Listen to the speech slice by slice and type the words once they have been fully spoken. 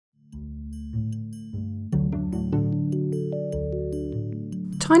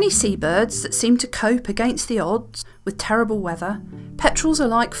Tiny seabirds that seem to cope against the odds with terrible weather, petrels are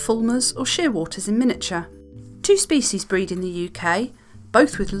like fulmars or shearwaters in miniature. Two species breed in the UK,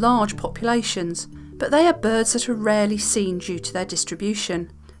 both with large populations, but they are birds that are rarely seen due to their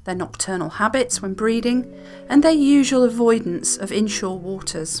distribution, their nocturnal habits when breeding, and their usual avoidance of inshore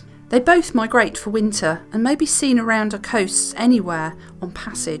waters. They both migrate for winter and may be seen around our coasts anywhere on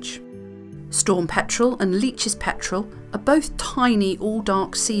passage. Storm petrel and Leach's petrel are both tiny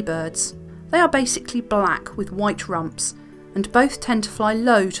all-dark seabirds. They are basically black with white rumps, and both tend to fly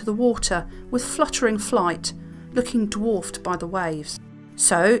low to the water with fluttering flight, looking dwarfed by the waves.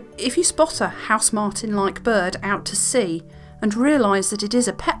 So, if you spot a house martin-like bird out to sea and realise that it is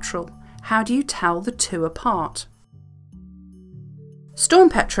a petrel, how do you tell the two apart? Storm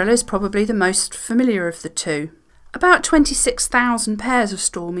petrel is probably the most familiar of the two. About 26,000 pairs of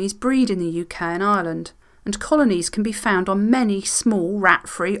stormies breed in the UK and Ireland, and colonies can be found on many small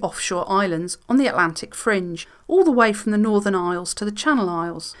rat-free offshore islands on the Atlantic fringe, all the way from the Northern Isles to the Channel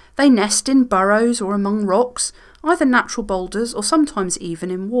Isles. They nest in burrows or among rocks, either natural boulders or sometimes even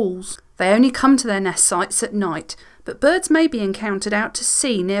in walls. They only come to their nest sites at night, but birds may be encountered out to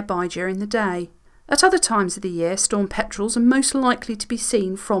sea nearby during the day. At other times of the year, storm petrels are most likely to be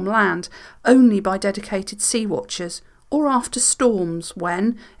seen from land, only by dedicated sea watchers, or after storms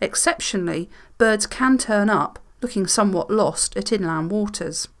when, exceptionally, birds can turn up, looking somewhat lost at inland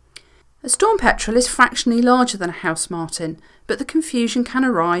waters. A storm petrel is fractionally larger than a house martin, but the confusion can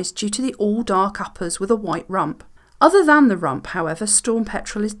arise due to the all-dark uppers with a white rump. Other than the rump, however, storm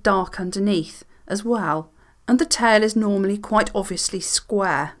petrel is dark underneath as well, and the tail is normally quite obviously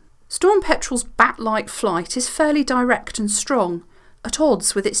square. Storm petrel's bat-like flight is fairly direct and strong, at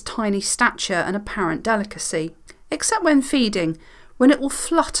odds with its tiny stature and apparent delicacy, except when feeding, when it will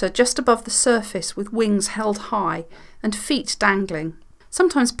flutter just above the surface with wings held high and feet dangling,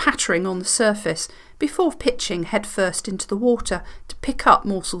 sometimes pattering on the surface before pitching headfirst into the water to pick up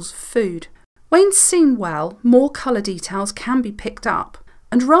morsels of food. When seen well, more colour details can be picked up,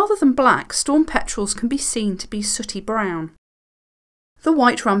 and rather than black, storm petrels can be seen to be sooty brown. The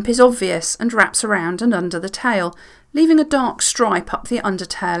white rump is obvious and wraps around and under the tail, leaving a dark stripe up the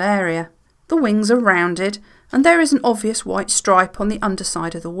undertail area. The wings are rounded, and there is an obvious white stripe on the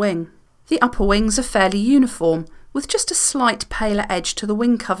underside of the wing. The upper wings are fairly uniform, with just a slight paler edge to the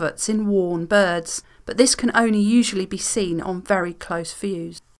wing coverts in worn birds, but this can only usually be seen on very close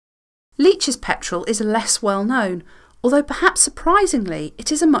views. Leach's petrel is less well known, although perhaps surprisingly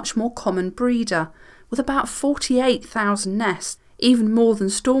it is a much more common breeder, with about 48,000 nests. Even more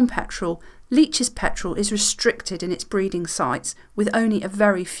than storm petrel, Leach's petrel is restricted in its breeding sites with only a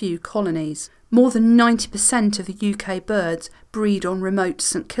very few colonies. More than 90% of the UK birds breed on remote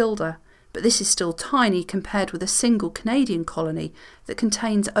St Kilda, but this is still tiny compared with a single Canadian colony that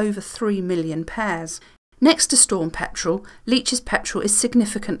contains over 3 million pairs. Next to storm petrel, Leach's petrel is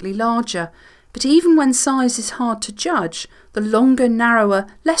significantly larger, but even when size is hard to judge, the longer, narrower,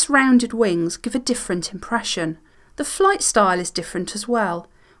 less rounded wings give a different impression. The flight style is different as well,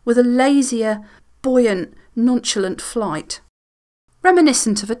 with a lazier, buoyant, nonchalant flight,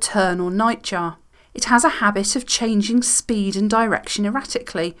 reminiscent of a tern or nightjar. It has a habit of changing speed and direction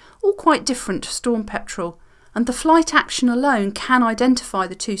erratically, all quite different to storm petrel, and the flight action alone can identify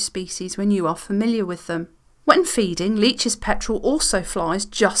the two species when you are familiar with them. When feeding, Leach's petrel also flies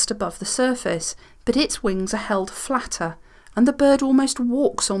just above the surface, but its wings are held flatter, and the bird almost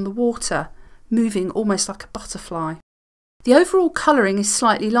walks on the water, moving almost like a butterfly. The overall colouring is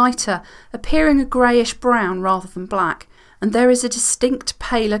slightly lighter, appearing a greyish brown rather than black, and there is a distinct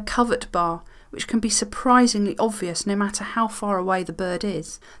paler covert bar, which can be surprisingly obvious no matter how far away the bird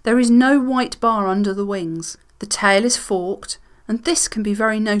is. There is no white bar under the wings. The tail is forked, and this can be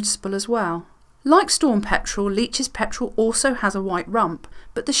very noticeable as well. Like storm petrel, Leach's petrel also has a white rump,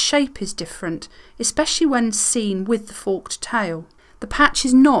 but the shape is different, especially when seen with the forked tail. The patch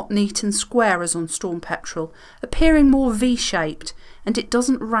is not neat and square as on storm petrel, appearing more V-shaped, and it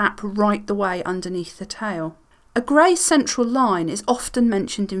doesn't wrap right the way underneath the tail. A grey central line is often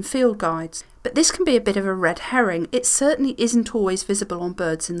mentioned in field guides, but this can be a bit of a red herring. It certainly isn't always visible on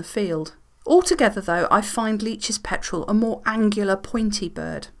birds in the field. Altogether though, I find Leach's petrel a more angular, pointy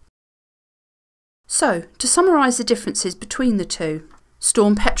bird. So, to summarise the differences between the two,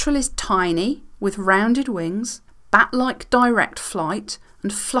 storm petrel is tiny, with rounded wings, bat-like direct flight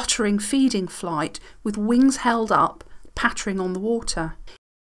and fluttering feeding flight with wings held up, pattering on the water.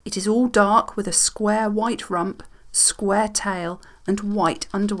 It is all dark with a square white rump, square tail and white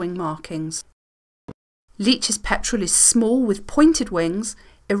underwing markings. Leach's petrel is small with pointed wings,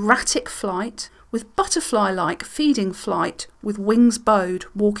 erratic flight, with butterfly-like feeding flight with wings bowed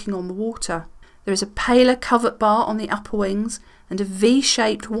walking on the water. There is a paler covert bar on the upper wings and a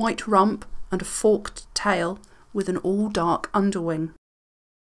V-shaped white rump and a forked tail with an all-dark underwing.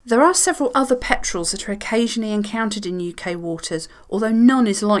 There are several other petrels that are occasionally encountered in UK waters, although none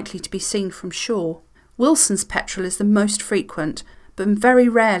is likely to be seen from shore. Wilson's petrel is the most frequent, but very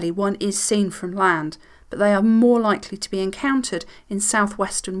rarely one is seen from land, but they are more likely to be encountered in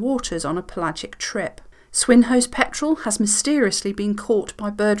southwestern waters on a pelagic trip. Swinhoe's petrel has mysteriously been caught by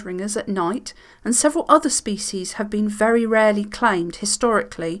birdringers at night, and several other species have been very rarely claimed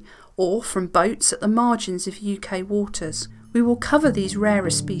historically or from boats at the margins of UK waters. We will cover these rarer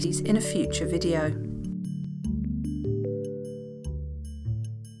species in a future video.